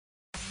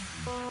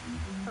Hey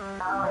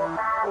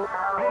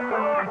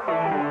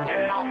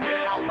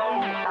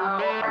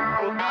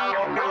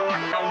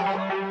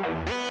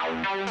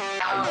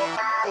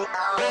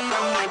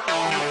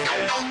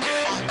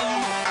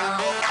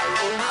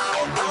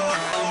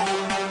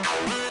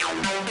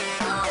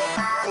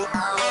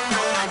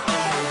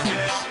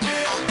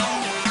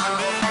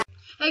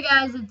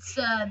guys, it's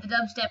the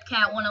Dubstep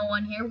Cat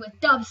 101 here with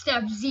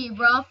Dubstep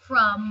Zebra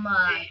from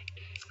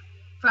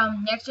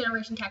Next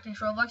Generation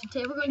Tactics Roblox. And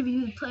today we're going to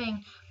be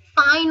playing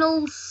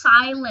Final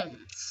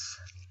Silence.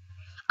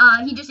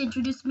 He just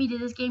introduced me to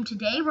this game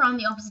today. We're on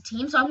the opposite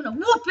team, so I'm going to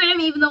whoop him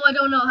even though I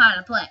don't know how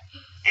to play.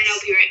 And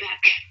I'll be right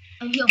back.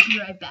 And he'll be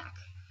right back.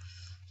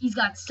 He's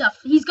got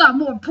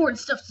more important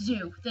stuff to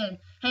do than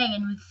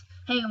hanging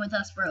with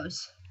us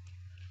bros.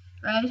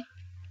 Right?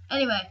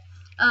 Anyway,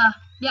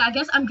 yeah,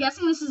 I'm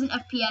guessing this is an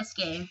FPS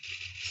game.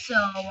 So,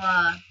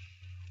 I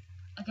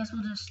guess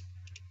we'll just...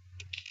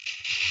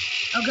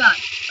 Oh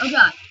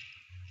god.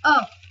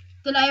 Oh,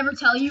 did I ever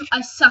tell you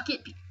I suck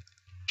at...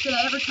 Did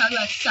I ever tell you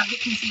I suck at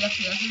PC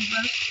FPSs, bro?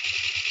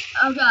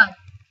 Oh god.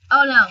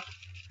 Oh no.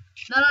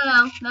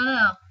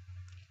 No.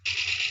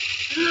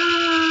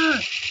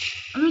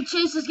 I'm gonna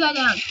chase this guy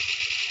down.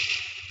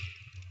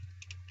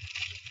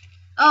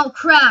 Oh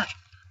crap.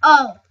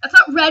 Oh, I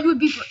thought red would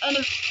be for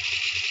enemy.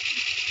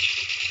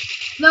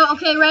 No,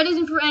 okay, red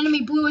isn't for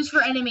enemy, blue is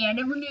for enemy. I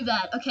never knew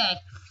that. Okay. Okay,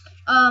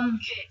 I'm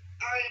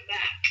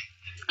back.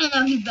 And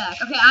now he's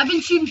back. Okay, I've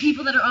been shooting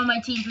people that are on my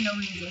team for no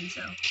reason,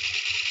 so.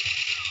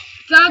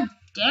 God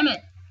damn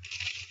it.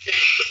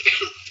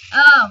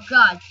 Oh,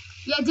 God.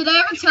 Yeah, did I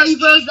ever tell you,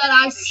 bros, that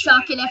I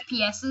suck at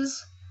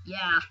FPSs?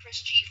 Yeah.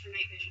 Press G for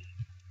night vision.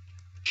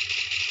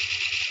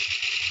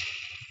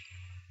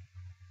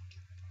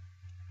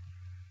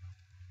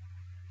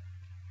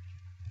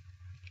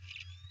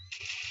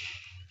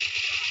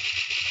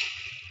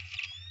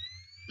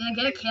 Did I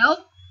get a kill?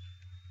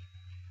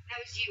 That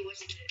was you,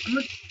 wasn't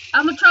it?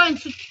 I'm gonna try and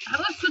switch. I'm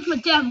gonna switch my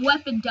damn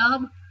weapon,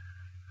 dub.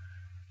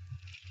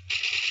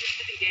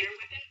 The beginner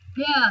weapon?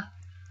 Yeah.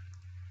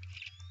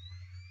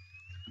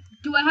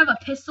 Do I have a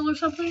pistol or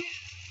something?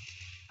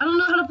 I don't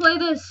know how to play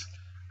this.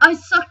 I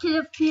suck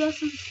at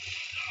FPSs.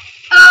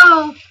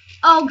 Oh!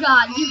 Oh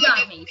god, you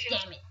got me.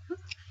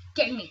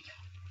 Damn it.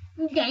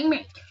 Damn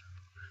it.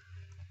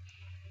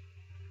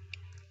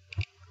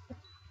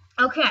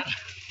 Okay.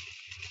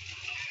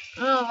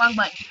 Oh, wrong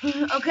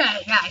button.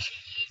 Okay, guys.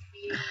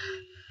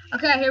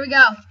 Okay, here we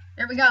go.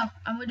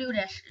 I'm gonna do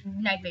this.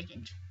 Night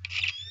vision.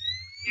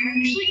 You're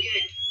actually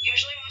good.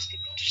 Usually most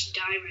people just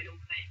die right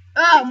away.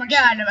 Oh my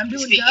god, I'm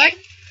doing good?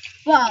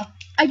 Well,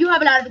 I do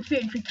have a lot of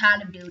experience with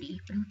Call of Duty,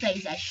 but who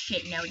plays that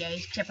shit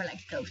nowadays, except for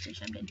like Ghost or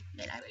something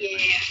that I really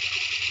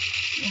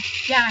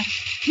like.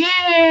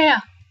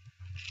 Yeah!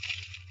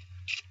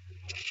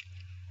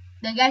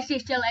 The guy is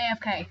still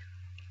AFK.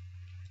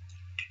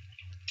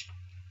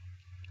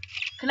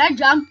 Can I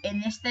jump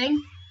in this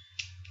thing?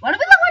 What if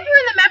we look like we're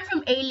in the map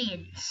from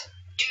Aliens?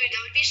 Dude,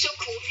 that would be so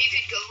cool if you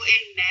could go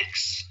in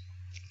next.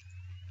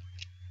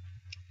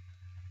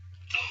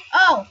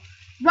 Oh,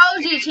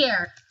 Rosie's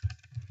here.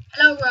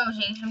 Hello,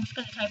 Rosie. I'm just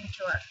gonna type it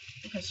to her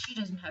because she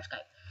doesn't have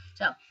Skype.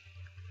 So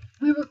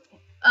we were.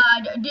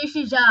 This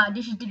is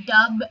the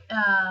dub.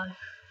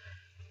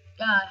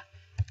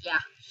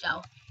 Yeah.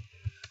 So.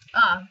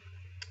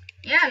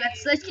 Yeah.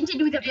 Let's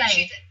continue with the play.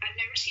 I've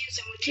never seen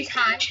someone take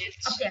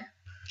hits up there.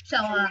 So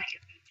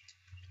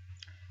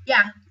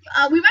yeah.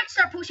 We might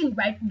start posting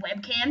red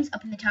webcams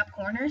up in the top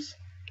corners.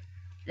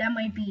 That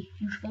might be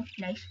useful.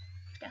 Nice.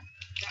 Yeah.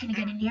 Can you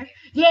get in here?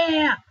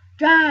 Yeah.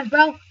 Drive,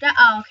 bro.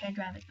 Oh, okay.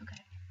 Drive it. Okay.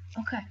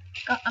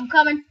 I'm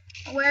coming.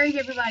 Where is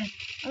everybody?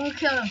 I'm gonna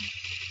kill them.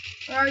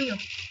 Where are you?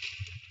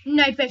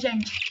 Night vision.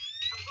 I'll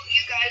put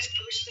you guys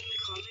post in the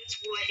comments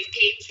what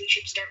games we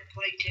should start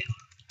playing too.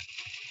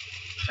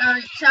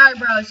 Sorry,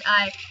 bros.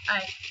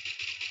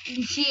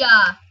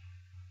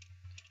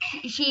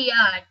 She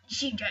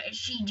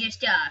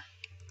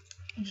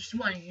just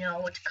wanted to know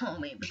what to call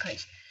me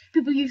because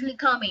people usually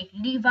call me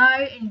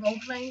Levi in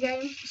role-playing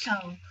games,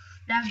 so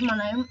that's my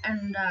name,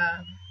 and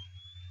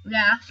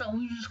yeah, so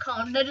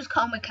they just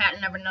call me Cat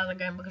in every other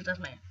game because that's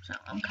me, so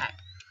I'm Cat.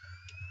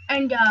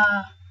 And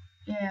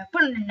yeah,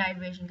 put in the night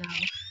vision,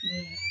 guys.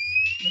 Yeah,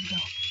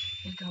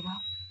 let's go, bro.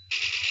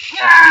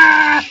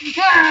 Ah!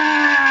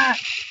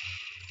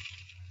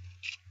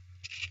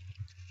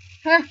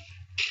 Huh?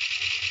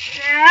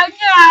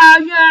 No!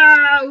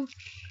 No!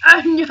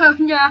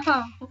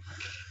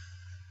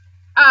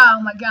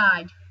 Oh my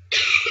god.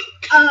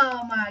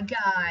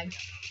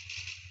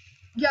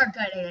 You're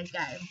good at this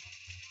game.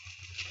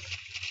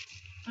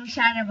 I'm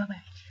sad of a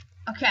bitch.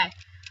 Okay.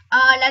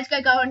 Let's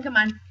get going. Come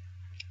on.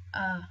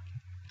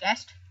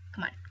 Guest?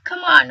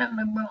 Come on,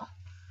 bro.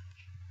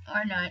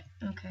 Or not.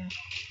 Okay.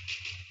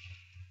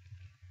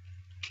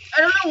 I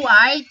don't know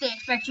why they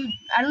expect you.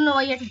 I don't know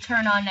why you have to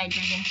turn on night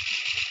vision.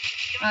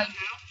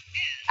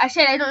 I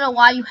said I don't know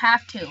why you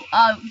have to.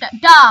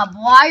 Dub,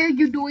 why are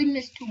you doing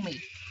this to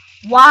me?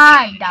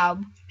 Why,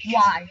 Dub?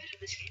 Why?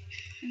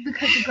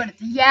 Because you're good at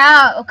this.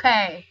 Yeah,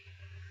 okay.